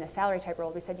 anyone that'd be in a salary type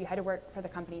role, we said you had to work for the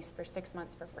company for 6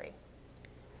 months for free.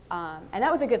 And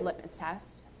that was a good litmus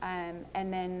test.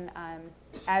 And then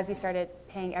as we started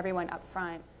paying everyone up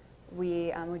front,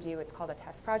 we would do what's called a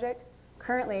test project.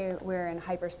 Currently, we're in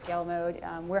hyperscale mode.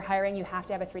 We're hiring. You have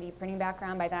to have a 3D printing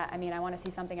background. By that, I mean I want to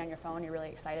see something on your phone you're really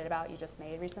excited about, you just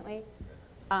made recently.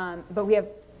 But we have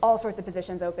all sorts of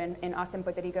positions open in Austin,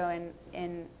 Puerto Rico,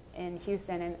 and in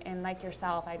Houston. And like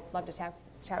yourself, I'd love to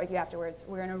chat with you afterwards.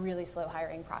 We're in a really slow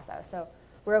hiring process. So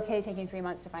we're okay taking 3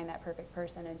 months to find that perfect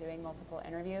person and doing multiple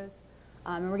interviews.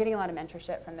 And we're getting a lot of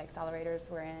mentorship from the accelerators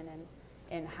we're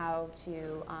in how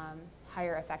to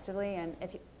hire effectively. And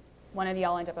if one of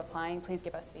y'all end up applying, please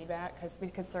give us feedback, because we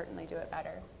could certainly do it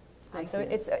better. So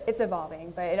it's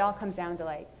evolving, but it all comes down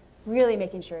to really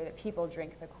making sure that people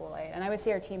drink the Kool-Aid. And I would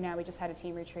say our team now, we just had a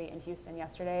team retreat in Houston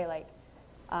yesterday.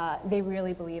 They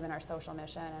really believe in our social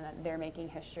mission, and they're making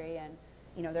history, and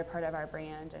they're part of our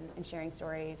brand and sharing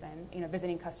stories, and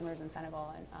visiting customers in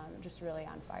Senegal, and just really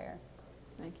on fire.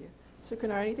 Thank you. So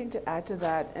Kunar, anything to add to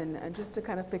that, and just to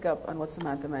kind of pick up on what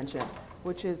Samantha mentioned,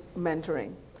 which is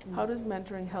mentoring. Mm-hmm. How does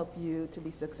mentoring help you to be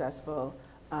successful,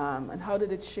 and how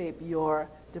did it shape your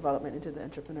development into the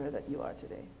entrepreneur that you are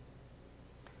today?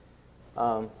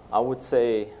 I would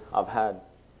say I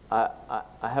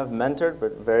have mentored,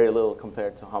 but very little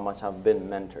compared to how much I've been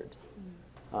mentored.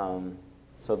 Mm-hmm.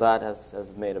 So that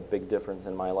has made a big difference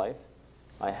in my life.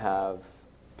 I have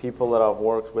people that I've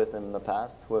worked with in the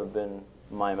past who have been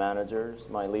my managers,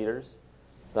 my leaders,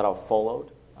 that I've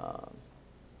followed,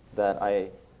 that I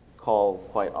call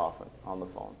quite often on the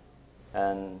phone.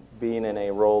 And being in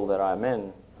a role that I'm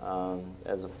in,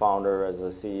 as a founder, as a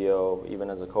CEO, even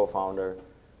as a co-founder,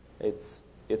 it's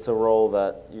a role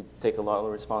that you take a lot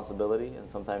of responsibility, and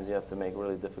sometimes you have to make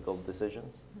really difficult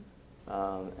decisions.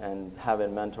 And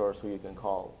having mentors who you can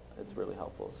call, it's really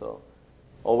helpful. So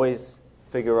always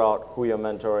figure out who your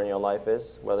mentor in your life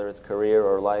is, whether it's career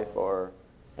or life or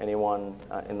anyone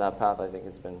in that path. I think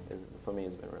for me,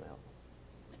 it's been really helpful.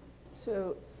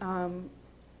 So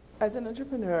as an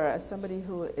entrepreneur, as somebody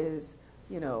who is,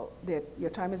 your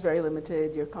time is very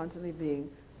limited, you're constantly being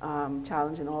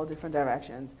challenged in all different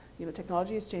directions.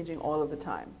 Technology is changing all of the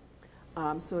time.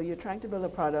 So you're trying to build a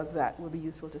product that will be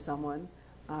useful to someone,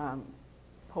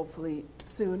 hopefully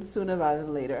sooner rather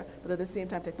than later. But at the same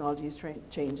time, technology is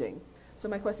changing. So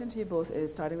my question to you both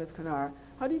is, starting with Kunar,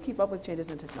 how do you keep up with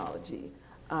changes in technology?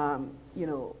 How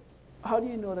do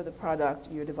you know that the product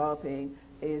you're developing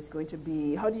is going to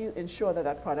be, how do you ensure that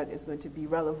that product is going to be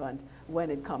relevant when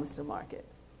it comes to market?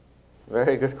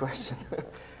 Very good question.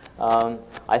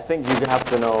 I think you have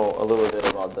to know a little bit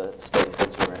about the space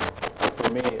that you're in. For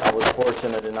me, I was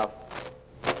fortunate enough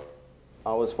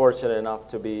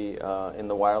to be in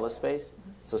the wireless space,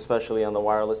 so especially on the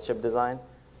wireless chip design.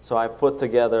 So I put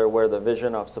together where the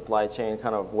vision of supply chain,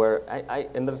 kind of where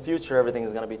in the future everything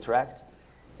is going to be tracked.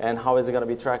 And how is it going to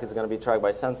be tracked? It's going to be tracked by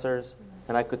sensors.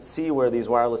 And I could see where these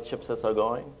wireless chipsets are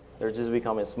going. They're just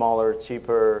becoming smaller,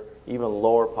 cheaper, even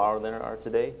lower power than they are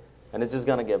today. And it's just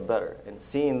going to get better. And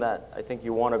seeing that, I think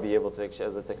you want to be able to,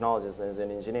 as a technologist and as an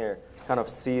engineer, kind of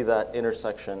see that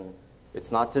intersection.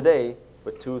 It's not today,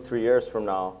 but 2-3 years from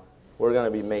now, we're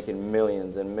going to be making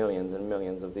millions and millions and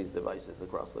millions of these devices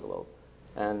across the globe.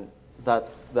 And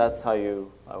that's how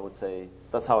I would say,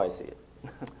 that's how I see it.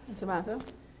 And Samantha?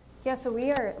 Yeah, so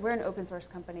we're an open source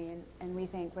company, and we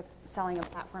think with selling a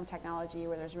platform technology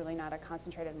where there's really not a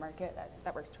concentrated market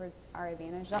that works towards our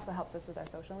advantage. It also helps us with our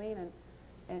social lean.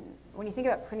 And when you think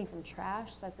about printing from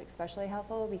trash, that's especially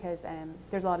helpful because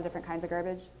there's a lot of different kinds of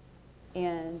garbage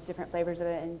and different flavors of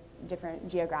it and different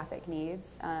geographic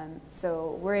needs.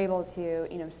 So we're able to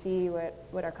see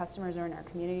what our customers are in our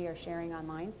community are sharing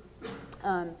online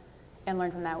and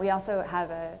learn from that. We also have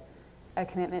a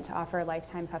commitment to offer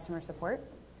lifetime customer support.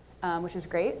 Which is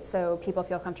great, so people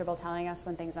feel comfortable telling us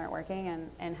when things aren't working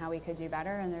and how we could do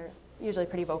better, and they're usually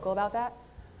pretty vocal about that,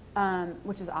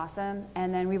 which is awesome.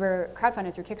 And then we were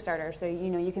crowdfunded through Kickstarter, so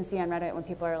you can see on Reddit when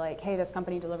people are like, hey, this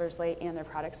company delivers late and their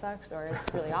product sucks, or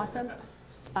it's really awesome.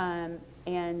 Then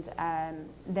in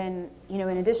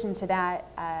addition to that,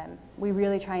 we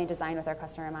really try and design with our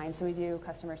customer in mind, so we do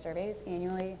customer surveys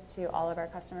annually to all of our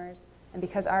customers, and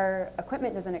because our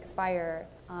equipment doesn't expire,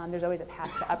 there's always a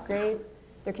path to upgrade.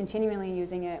 They're continually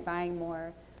using it, buying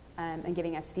more, and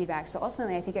giving us feedback. So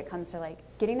ultimately, I think it comes to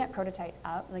getting that prototype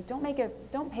up.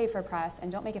 Don't pay for press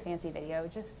and don't make a fancy video.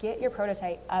 Just get your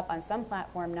prototype up on some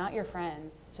platform, not your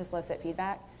friends, to solicit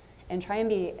feedback, and try and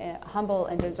be humble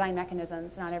and design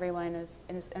mechanisms. Not everyone is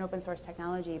an open source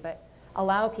technology, but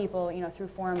allow people, through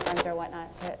forum friends or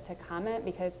whatnot, to comment,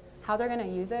 because how they're going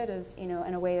to use it is, in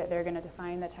a way that they're going to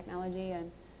define the technology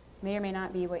and may or may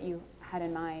not be what you had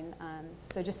in mind.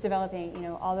 So just developing,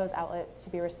 all those outlets to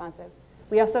be responsive.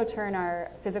 We also turn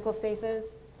our physical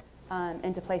spaces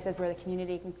into places where the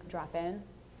community can drop in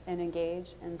and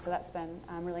engage, and so that's been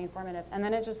really informative. And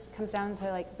then it just comes down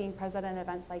to being present at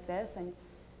events like this and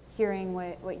hearing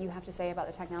what you have to say about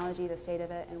the technology, the state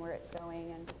of it, and where it's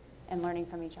going, and learning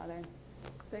from each other.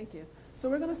 Thank you. So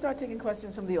we're going to start taking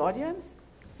questions from the audience.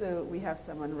 So we have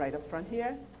someone right up front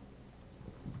here.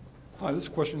 Hi, this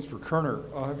question is for Kerner.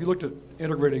 Have you looked at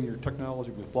integrating your technology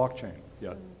with blockchain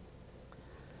yet?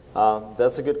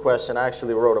 That's a good question. I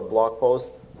actually wrote a blog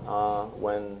post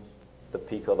when the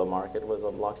peak of the market was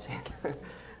on blockchain,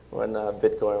 when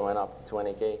Bitcoin went up to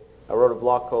 20K. I wrote a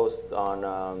blog post on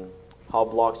how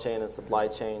blockchain and supply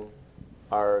chain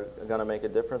are going to make a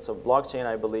difference. So blockchain,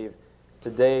 I believe,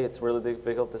 today it's really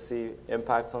difficult to see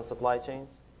impacts on supply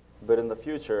chains. But in the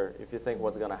future, if you think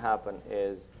what's going to happen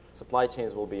is supply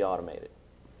chains will be automated.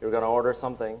 You're going to order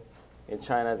something in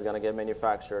China, it's going to get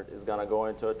manufactured, it's going to go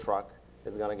into a truck,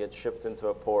 it's going to get shipped into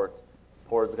a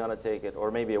port's going to take it, or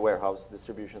maybe a warehouse,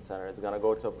 distribution center, it's going to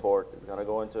go to a port, it's going to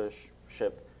go into a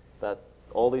ship, that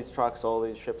all these trucks, all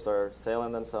these ships are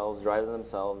sailing themselves, driving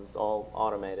themselves, it's all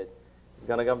automated. It's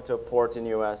going to come to a port in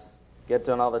US, get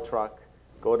to another truck,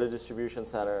 go to a distribution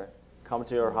center, come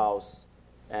to your house,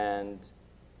 and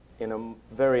in a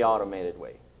very automated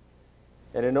way.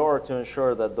 And in order to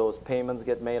ensure that those payments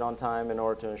get made on time, in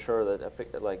order to ensure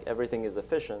that like everything is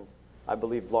efficient, I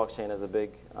believe blockchain has a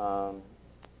big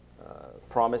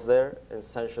promise there,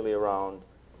 essentially around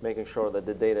making sure that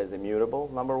the data is immutable,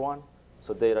 number one.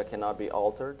 So data cannot be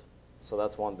altered. So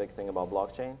that's one big thing about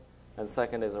blockchain. And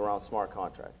second is around smart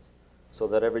contracts. So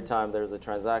that every time there's a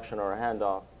transaction or a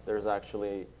handoff, there's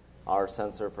actually our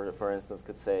sensor, for instance,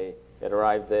 could say it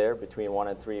arrived there between 1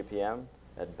 and 3 p.m.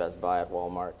 at Best Buy, at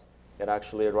Walmart. It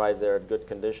actually arrived there at good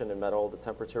condition. It met all the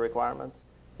temperature requirements.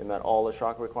 It met all the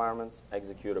shock requirements.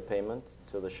 Execute a payment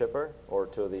to the shipper or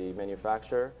to the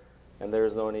manufacturer. And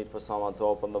there's no need for someone to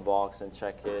open the box and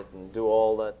check it and do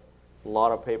all that, a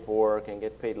lot of paperwork and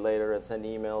get paid later and send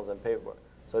emails and paperwork.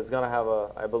 So it's going to have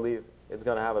I believe it's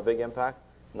going to have a big impact.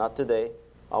 Not today.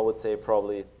 I would say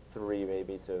probably 3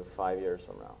 maybe to 5 years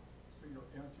from now. So your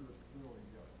answer is clearly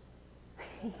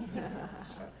yes.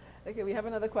 Okay, we have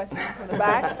another question from the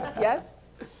back. Yes?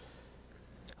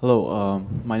 Hello,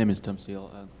 my name is Tom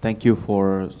Seal. Thank you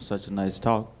for such a nice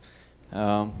talk,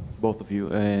 both of you.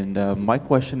 And my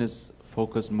question is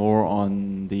focused more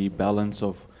on the balance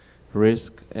of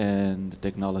risk and the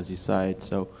technology side.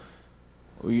 So,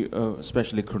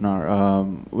 especially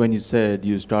Krunar, when you said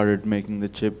you started making the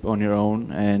chip on your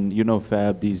own, and you know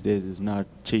fab these days is not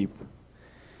cheap.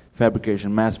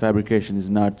 Fabrication, mass fabrication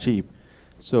is not cheap.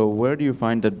 So where do you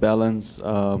find that balance,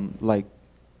 like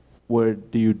where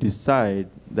do you decide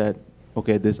that,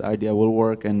 okay, this idea will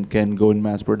work and can go in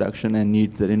mass production and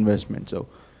needs that investment? So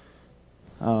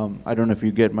I don't know if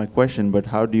you get my question, but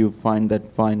how do you find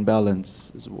that fine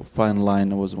balance, fine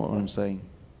line was what I'm saying?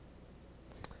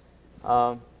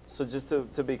 So just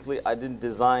to be clear, I didn't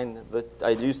design,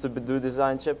 I used to do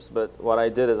design chips, but what I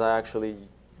did is I actually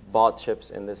bought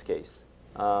chips in this case.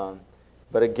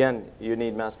 But again, you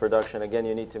need mass production. Again,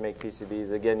 you need to make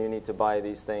PCBs. Again, you need to buy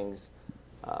these things.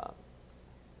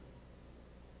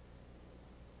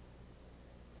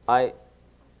 Like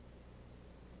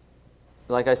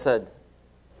I said,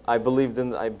 I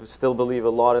still believe a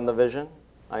lot in the vision.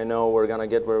 I know we're going to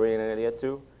get where we're going to get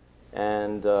to.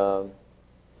 And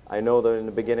I know that in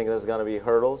the beginning there's going to be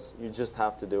hurdles. You just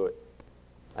have to do it.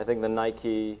 I think the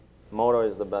Nike motto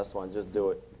is the best one. Just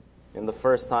do it. In the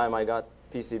first time I got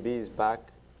PCBs back,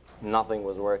 nothing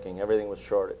was working. Everything was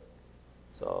shorted.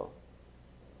 So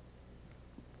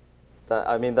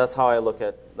I mean, that's how I look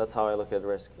at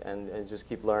risk, and just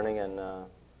keep learning and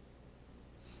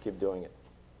keep doing it.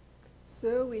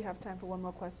 So we have time for one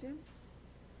more question.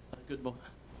 Good morning.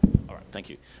 All right, thank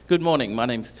you. Good morning. My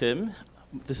name's Tim.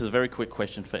 This is a very quick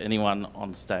question for anyone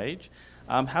on stage.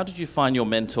 How did you find your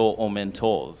mentor or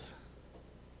mentors?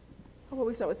 How about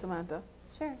we start with Samantha?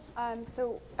 Sure.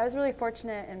 So I was really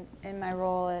fortunate in my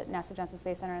role at NASA Johnson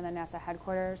Space Center and the NASA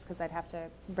headquarters, because I'd have to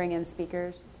bring in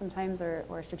speakers sometimes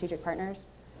or strategic partners.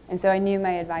 And so I knew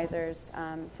my advisors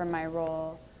from my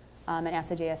role at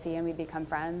NASA JSC, and we'd become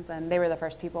friends. And they were the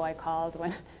first people I called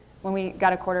when we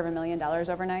got $250,000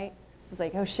 overnight. I was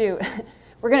like, oh, shoot,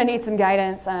 we're going to need some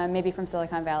guidance, maybe from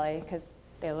Silicon Valley, because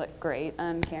they look great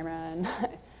on camera and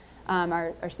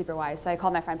are super wise. So I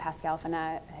called my friend Pascal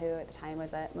Finette, who at the time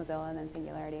was at Mozilla and then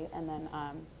Singularity, and then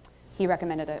he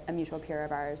recommended a mutual peer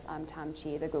of ours, Tom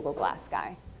Chi, the Google Glass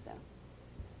guy. So,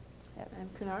 yep. And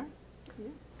Kunar?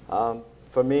 Yeah.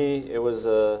 For me, it was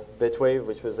Bitwave,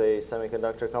 which was a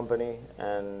semiconductor company,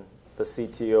 and the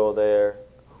CTO there,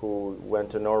 who went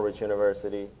to Norwich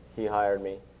University, he hired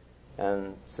me,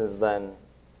 and since then,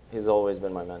 he's always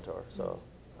been my mentor. So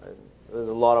there's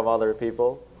a lot of other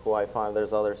people who I find,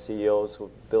 there's other CEOs who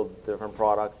build different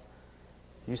products.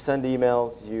 You send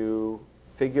emails, you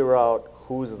figure out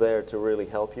who's there to really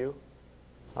help you,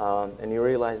 and you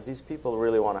realize these people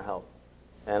really want to help.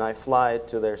 And I fly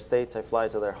to their states, I fly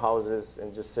to their houses,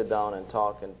 and just sit down and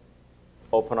talk and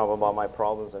open up about my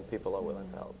problems, and people are willing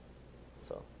to help.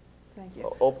 So, thank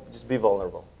you. Just be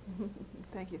vulnerable.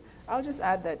 Thank you. I'll just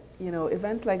add that,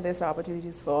 events like this are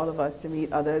opportunities for all of us to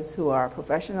meet others who are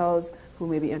professionals, who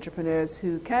may be entrepreneurs,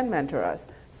 who can mentor us.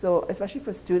 So especially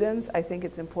for students, I think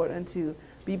it's important to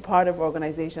be part of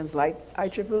organizations like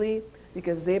IEEE,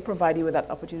 because they provide you with that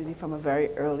opportunity from a very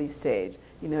early stage.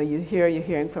 You're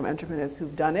hearing from entrepreneurs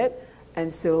who've done it,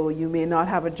 and so you may not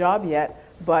have a job yet,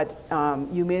 but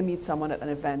you may meet someone at an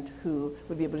event who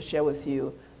would be able to share with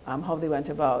you how they went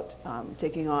about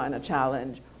taking on a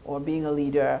challenge or being a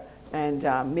leader, and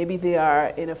maybe they are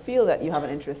in a field that you have an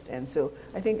interest in. So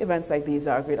I think events like these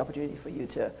are a great opportunity for you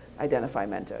to identify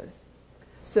mentors.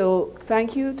 So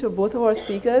thank you to both of our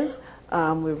speakers.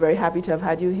 We're very happy to have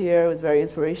had you here. It was very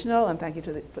inspirational, and thank you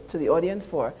to the audience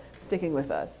for sticking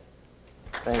with us.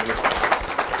 Thank you.